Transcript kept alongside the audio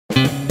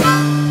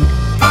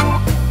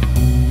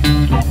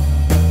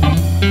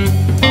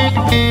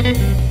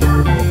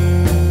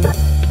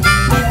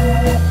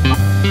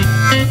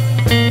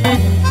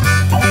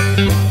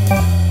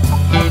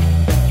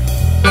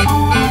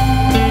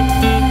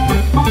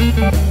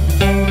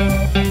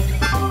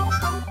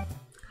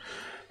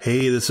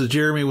this is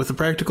Jeremy with the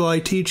Practical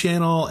IT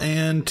channel,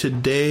 and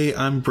today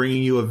I'm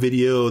bringing you a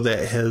video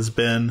that has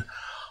been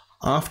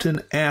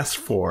often asked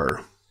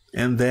for,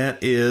 and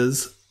that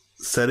is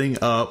setting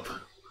up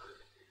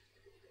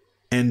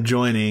and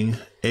joining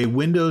a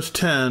Windows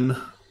 10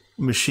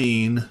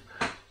 machine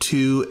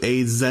to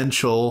a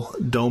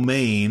Zentyal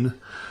domain.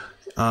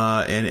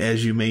 And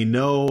as you may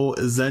know,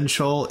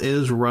 Zentyal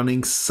is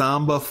running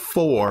Samba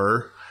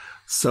 4,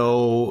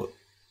 so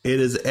it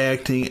is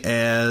acting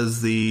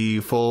as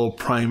the full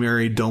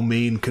primary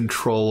domain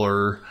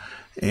controller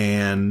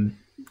and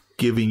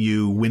giving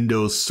you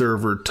Windows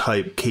Server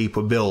type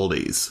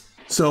capabilities.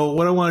 So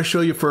what I want to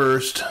show you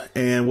first,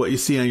 and what you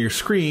see on your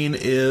screen,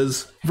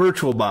 is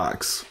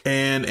VirtualBox.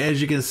 And as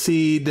you can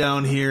see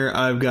down here,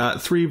 I've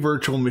got 3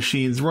 virtual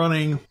machines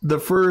running. The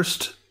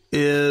first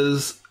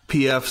is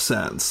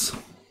pfSense.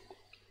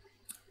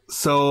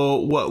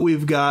 So what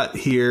we've got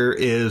here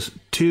is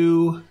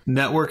 2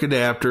 network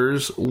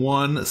adapters,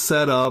 one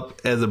set up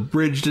as a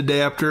bridged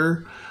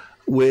adapter,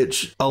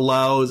 which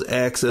allows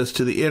access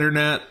to the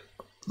internet.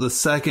 The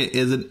second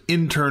is an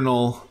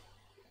internal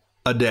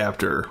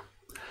adapter,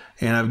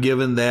 and I've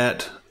given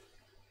that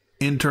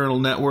internal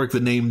network the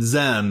name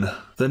Zen.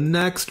 The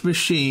next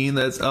machine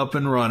that's up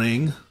and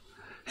running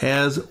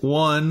has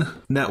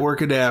 1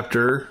 network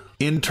adapter,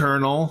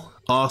 internal,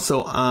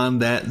 also on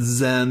that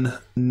Zen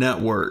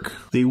network.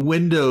 The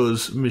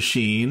Windows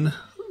machine,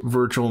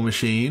 virtual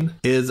machine,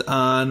 is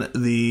on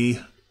the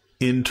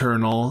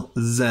internal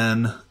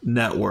Zen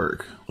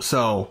network.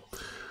 So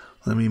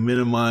let me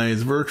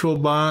minimize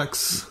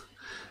VirtualBox.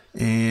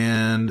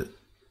 And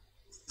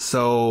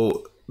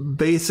so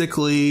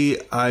basically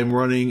I'm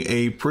running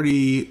a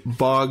pretty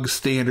bog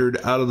standard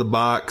out of the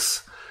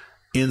box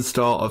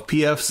install of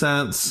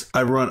pfSense.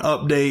 I've run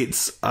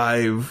updates.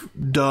 I've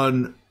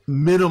done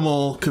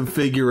minimal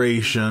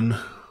configuration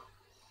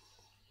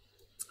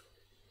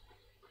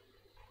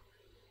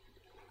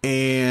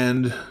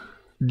and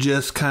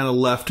just kind of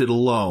left it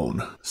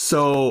alone.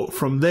 So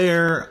from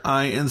there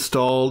I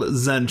installed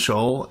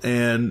Zentyal,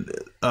 and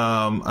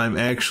I'm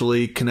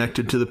actually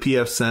connected to the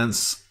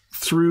pfSense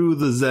through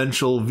the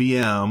Zentyal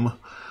VM.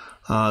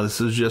 This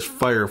is just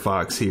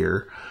Firefox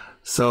here.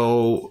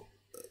 So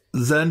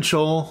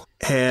Zentyal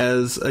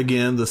has,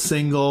 again, the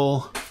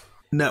single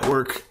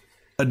network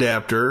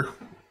adapter,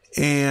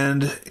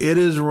 and it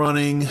is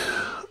running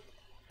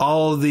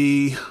all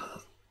the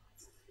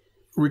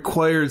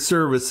required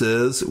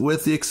services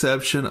with the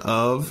exception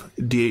of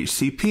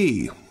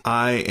DHCP.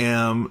 I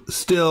am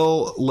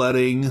still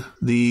letting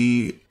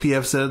the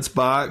pfSense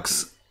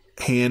box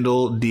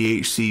handle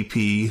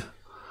DHCP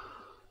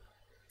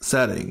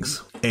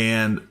settings,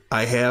 and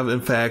I have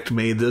in fact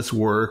made this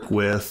work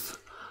with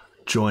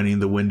joining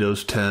the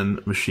Windows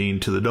 10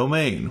 machine to the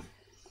domain.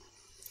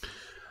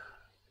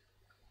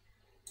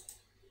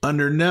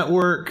 Under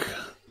network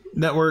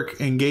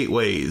and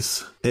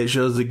gateways, it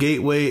shows the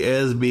gateway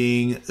as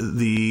being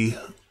the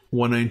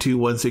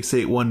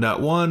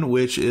 192.168.1.1,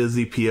 which is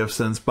the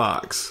pfSense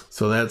box.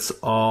 So that's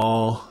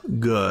all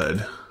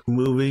good.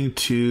 Moving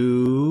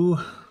to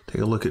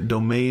take a look at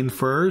domain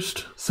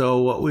first.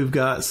 So what we've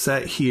got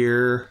set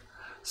here,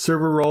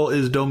 server role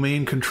is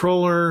domain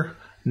controller.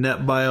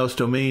 NetBIOS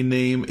domain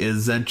name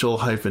is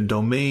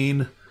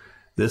Zentyal-domain.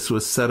 This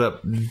was set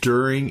up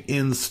during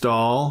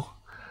install.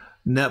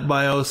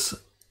 NetBIOS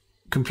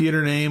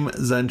computer name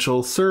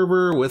Zentyal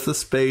server with a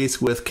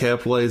space with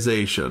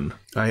capitalization.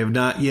 I have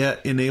not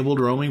yet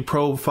enabled roaming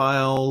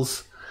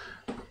profiles,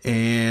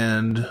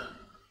 and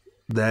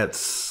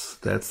that's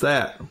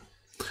that.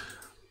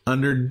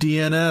 Under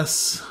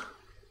DNS,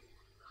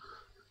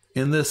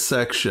 in this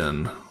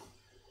section,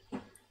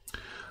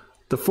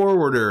 the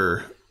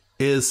forwarder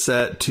is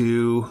set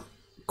to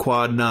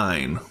quad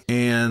 9,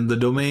 and the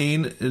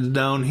domain is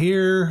down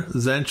here,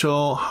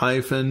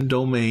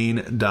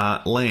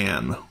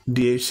 Zentyal-domain.lan.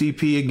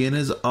 DHCP again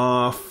is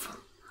off.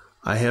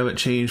 I haven't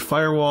changed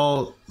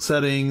firewall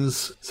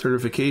settings,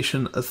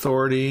 certification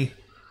authority,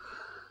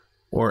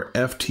 or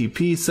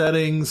FTP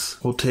settings.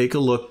 We'll take a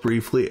look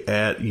briefly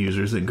at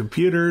users and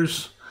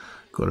computers.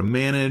 Go to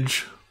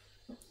manage.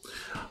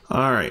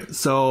 All right,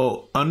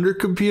 so under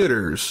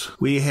computers,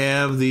 we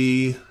have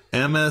the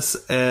MS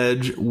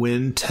Edge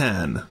Win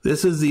 10.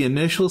 This is the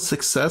initial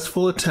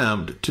successful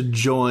attempt to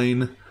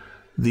join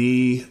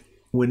the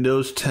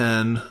Windows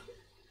 10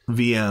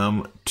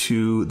 VM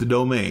to the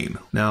domain.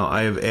 Now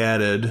I have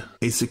added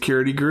a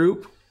security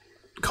group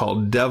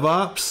called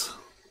DevOps.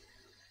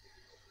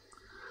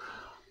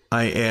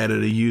 I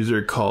added a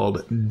user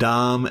called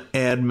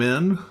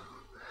DOM-admin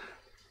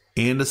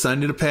and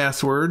assigned it a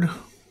password.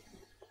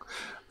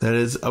 That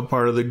is a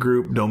part of the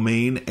group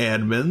domain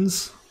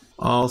admins.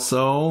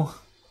 Also,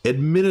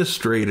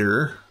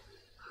 administrator,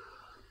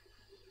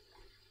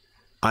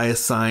 I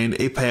assigned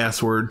a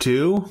password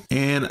to,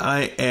 and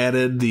I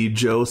added the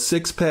Joe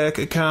Sixpack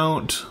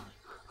account,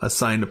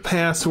 assigned a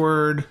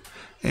password,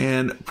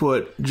 and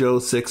put Joe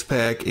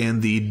Sixpack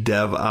in the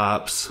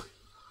DevOps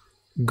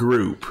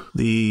group.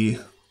 The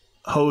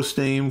host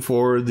name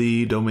for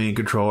the domain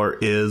controller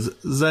is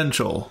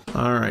Zentyal.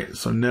 All right,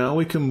 so now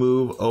we can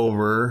move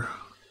over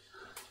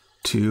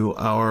to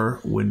our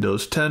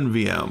Windows 10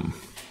 VM.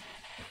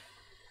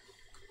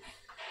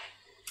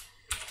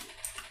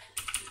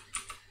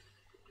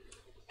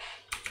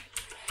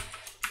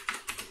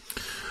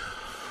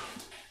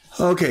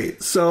 Okay,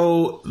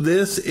 so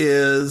this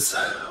is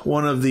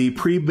one of the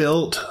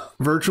pre-built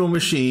virtual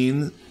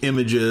machine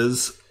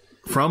images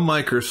from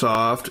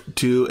Microsoft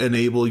to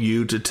enable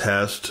you to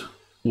test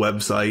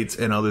websites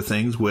and other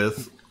things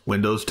with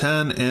Windows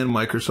 10 and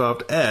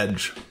Microsoft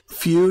Edge.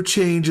 Few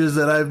changes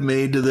that I've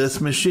made to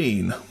this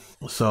machine.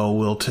 So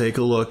we'll take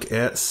a look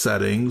at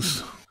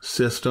settings,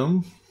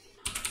 system,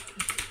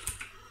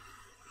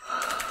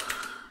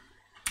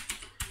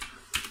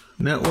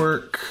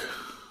 network.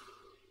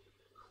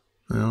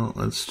 Well,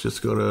 let's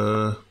just go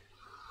to,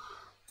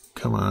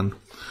 come on,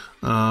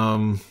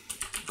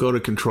 go to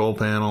control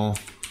panel.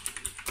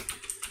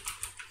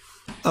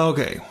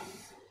 Okay,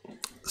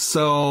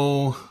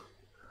 so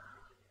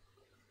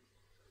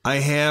I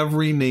have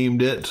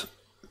renamed it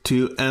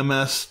to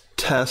MS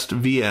Test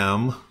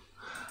VM.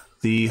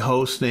 The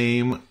host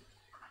name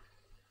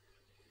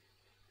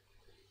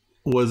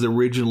was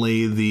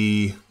originally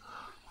the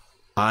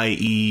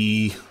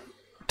IE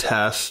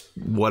test,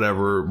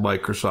 whatever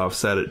Microsoft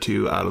set it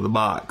to out of the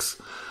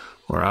box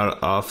or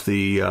off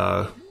the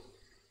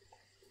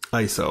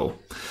ISO.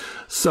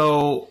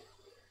 So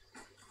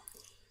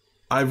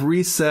I've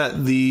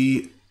reset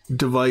the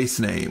device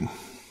name.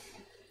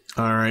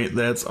 All right,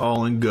 that's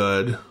all in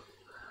good.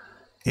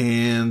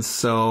 And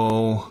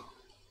so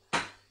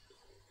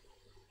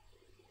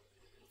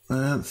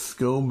let's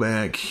go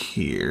back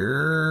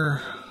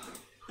here.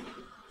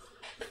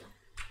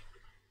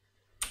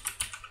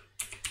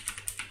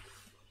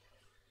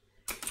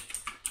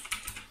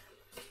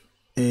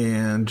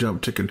 And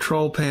jump to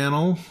control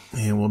panel,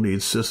 and we'll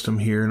need system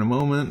here in a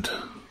moment.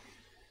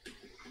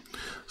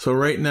 So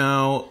right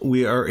now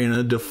we are in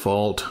a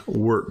default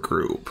work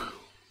group.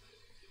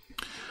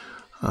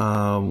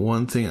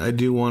 One thing I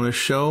do want to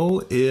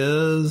show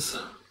is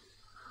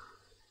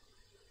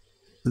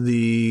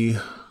the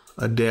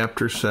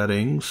adapter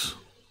settings.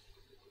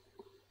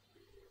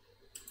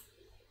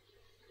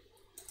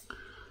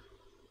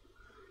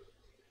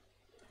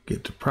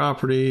 Get to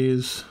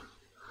properties.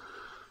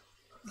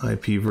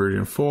 IP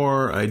version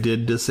 4. I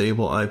did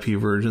disable IP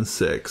version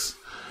 6.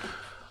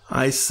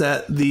 I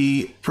set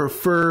the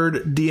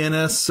preferred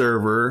DNS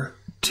server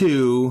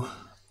to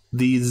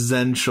the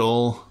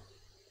Zentyal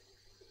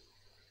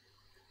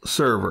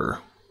server,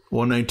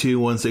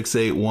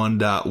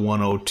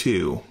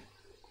 192.168.1.102.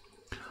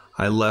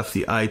 I left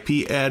the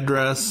IP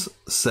address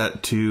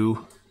set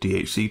to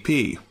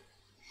DHCP.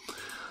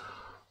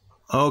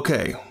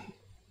 Okay.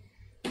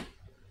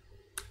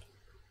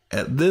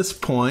 At this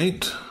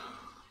point,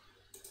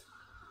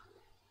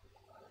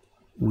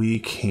 we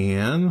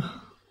can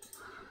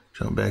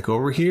jump back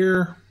over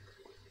here,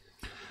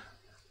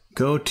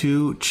 go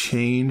to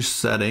change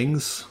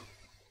settings.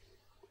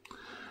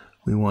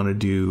 We want to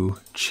do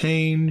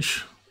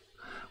change.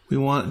 We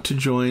want to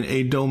join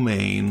a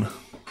domain,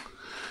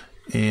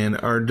 and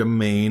our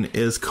domain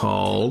is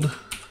called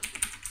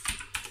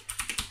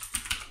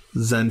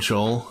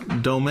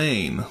Zentyal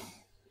domain.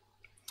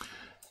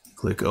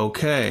 Click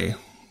OK,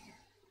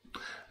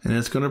 and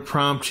it's going to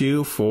prompt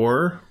you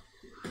for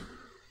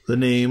the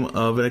name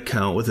of an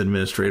account with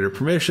administrator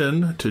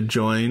permission to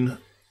join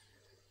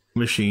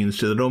machines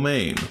to the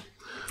domain.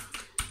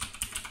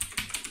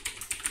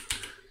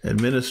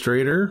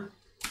 Administrator,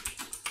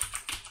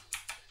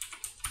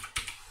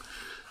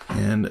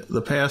 and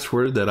the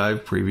password that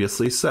I've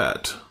previously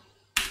set.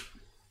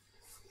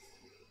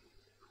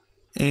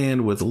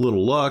 And with a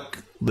little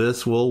luck,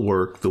 this will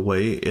work the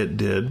way it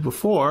did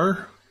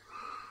before,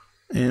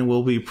 and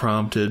we'll be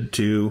prompted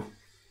to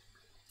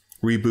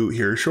reboot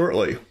here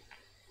shortly.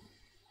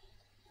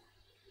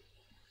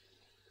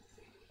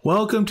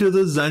 Welcome to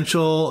the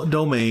Zentyal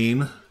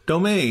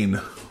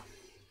domain.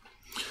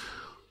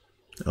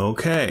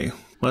 Okay,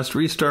 must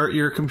restart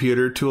your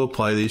computer to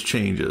apply these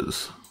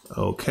changes.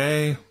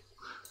 Okay,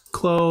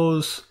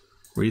 close,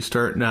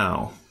 restart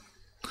now.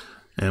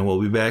 And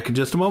we'll be back in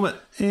just a moment.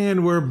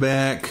 And we're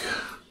back.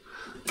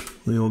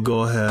 We will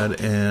go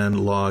ahead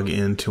and log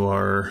into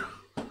our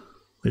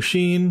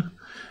machine.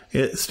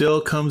 It still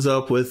comes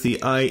up with the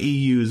IE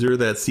user.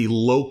 That's the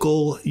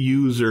local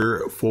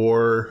user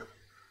for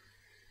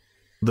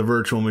the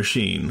virtual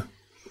machine.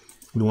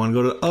 We want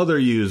to go to other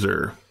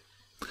user,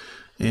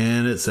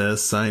 and it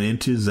says sign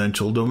into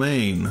Zentyal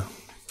domain.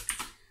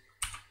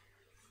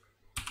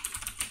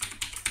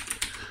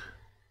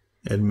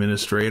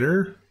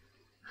 Administrator,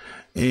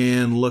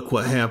 and look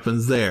what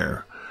happens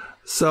there.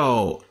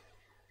 So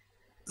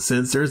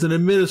since there's an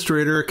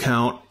administrator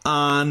account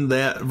on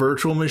that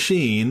virtual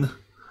machine,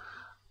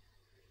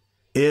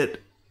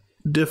 it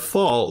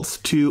defaults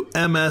to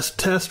MS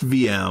Test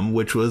VM,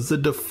 which was the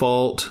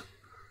default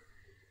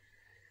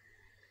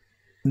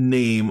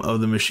name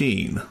of the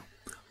machine.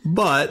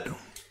 But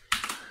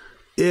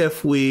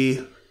if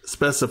we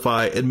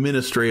specify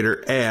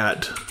administrator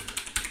at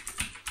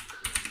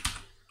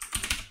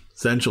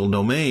Zentyal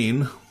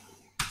domain,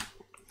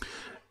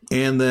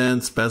 and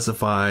then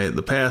specify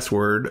the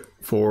password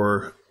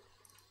for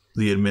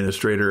the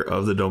administrator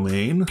of the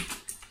domain,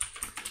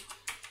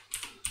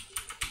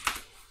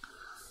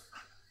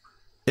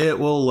 it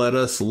will let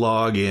us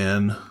log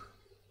in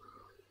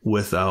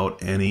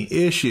without any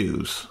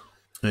issues.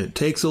 It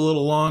takes a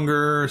little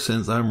longer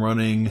since I'm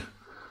running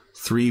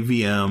 3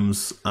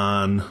 VMs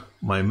on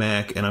my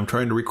Mac and I'm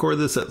trying to record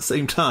this at the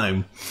same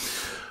time.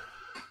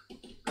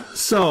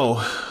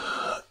 So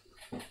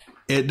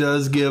it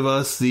does give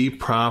us the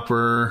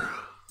proper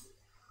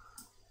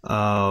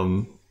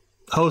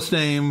host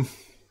name,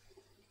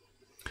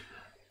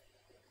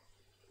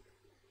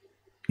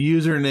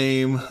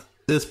 username.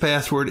 This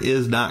password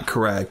is not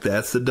correct.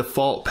 That's the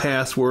default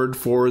password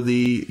for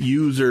the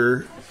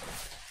user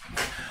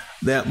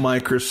that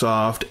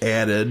Microsoft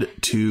added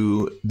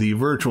to the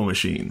virtual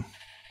machine.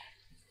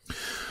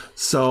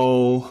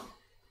 So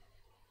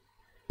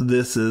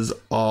this is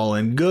all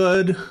in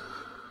good,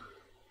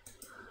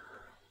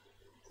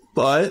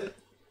 but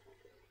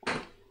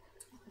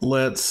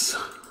let's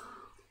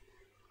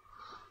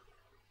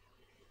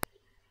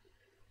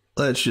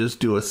just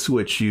do a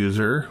switch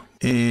user,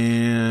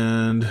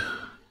 and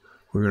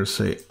we're going to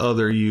say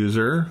other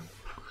user,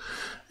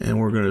 and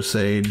we're going to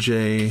say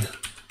J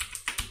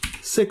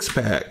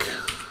Sixpack,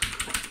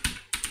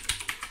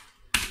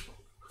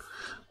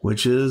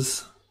 which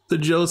is the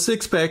Joe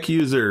Sixpack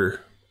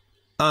user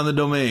on the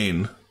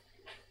domain.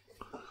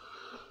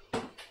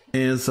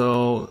 And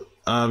so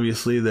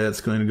obviously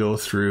that's going to go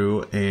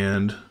through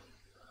and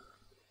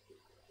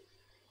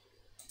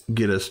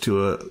get us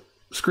to a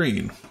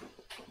screen.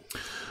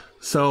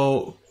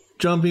 So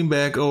jumping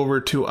back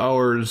over to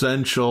our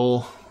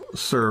Zentyal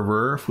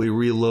server, if we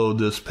reload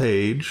this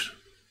page,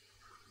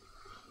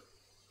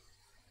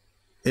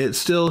 it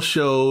still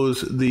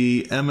shows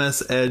the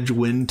MS Edge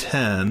Win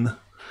 10,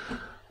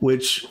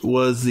 which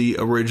was the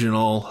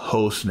original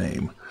host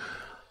name.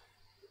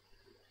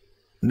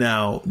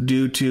 Now,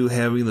 due to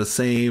having the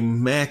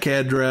same MAC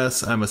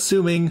address, I'm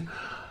assuming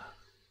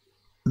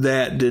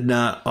that did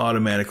not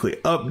automatically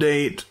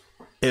update.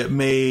 It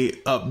may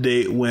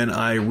update when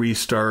I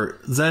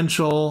restart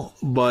Zentyal,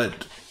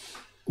 but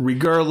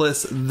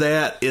regardless,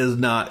 that is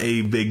not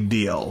a big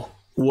deal.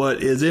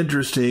 What is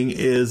interesting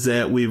is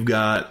that we've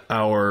got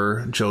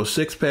our Joe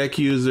Sixpack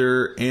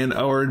user and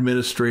our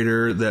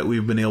administrator that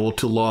we've been able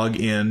to log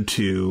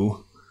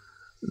into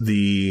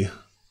the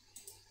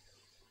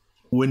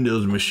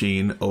Windows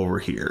machine over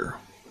here.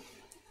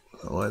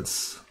 So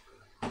let's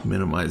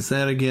minimize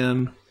that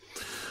again.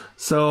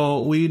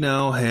 So we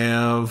now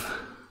have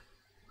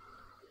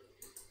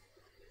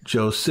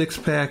Joe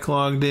Sixpack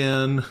logged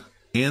in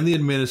and the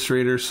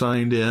administrator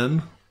signed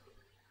in.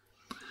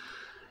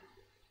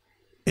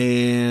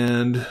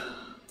 And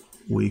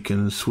we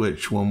can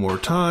switch one more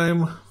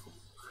time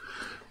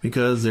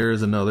because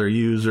there's another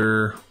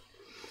user,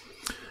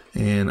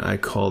 and I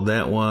called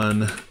that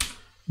one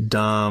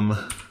Dom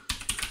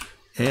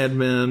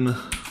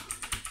Admin,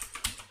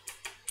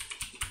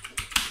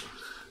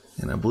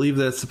 and I believe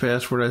that's the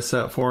password I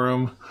set for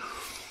him.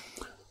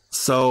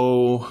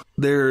 So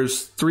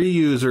there's 3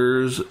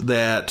 users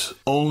that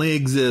only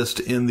exist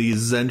in the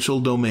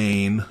Zentyal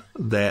domain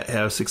that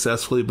have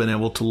successfully been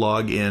able to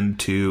log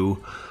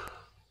into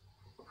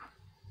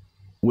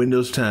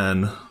Windows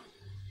 10,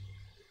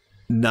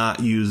 not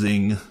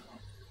using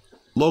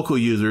local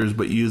users,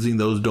 but using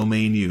those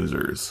domain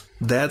users.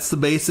 That's the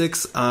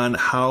basics on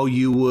how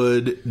you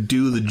would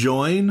do the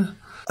join.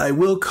 I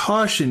will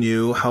caution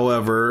you,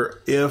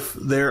 however, if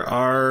there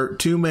are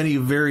too many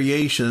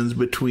variations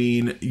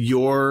between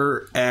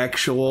your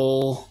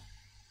actual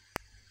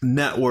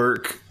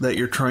network that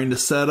you're trying to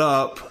set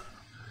up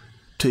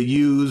to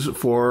use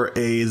for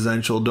a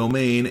Zentyal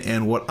domain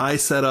and what I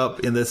set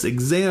up in this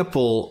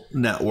example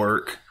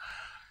network,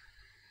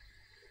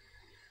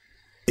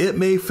 it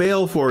may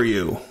fail for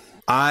you.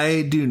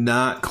 I do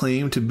not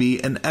claim to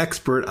be an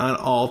expert on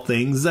all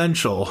things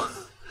Zentyal.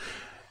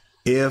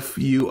 If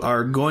you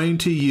are going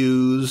to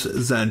use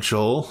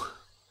Zentyal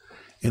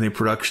in a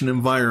production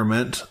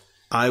environment,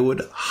 I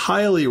would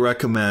highly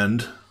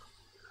recommend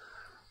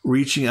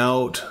reaching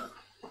out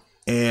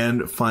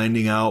and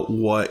finding out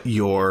what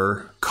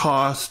your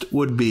cost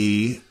would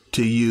be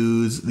to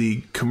use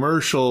the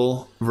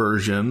commercial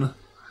version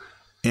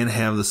and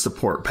have the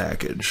support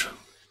package.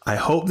 I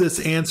hope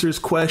this answers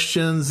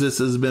questions. This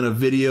has been a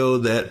video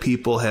that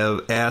people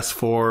have asked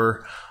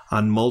for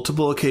on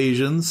multiple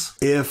occasions.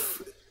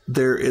 If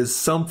there is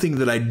something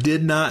that I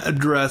did not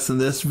address in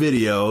this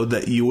video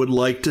that you would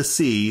like to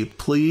see,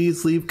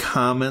 please leave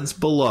comments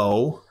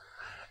below.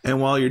 And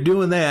while you're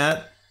doing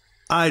that,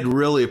 I'd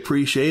really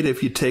appreciate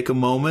if you take a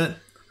moment,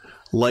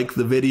 like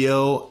the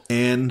video,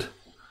 and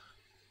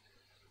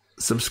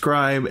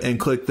subscribe and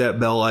click that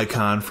bell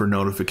icon for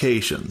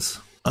notifications.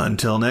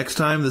 Until next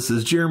time, this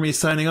is Jeremy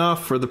signing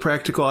off for the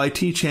Practical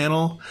IT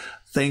channel.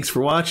 Thanks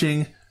for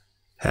watching.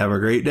 Have a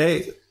great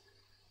day.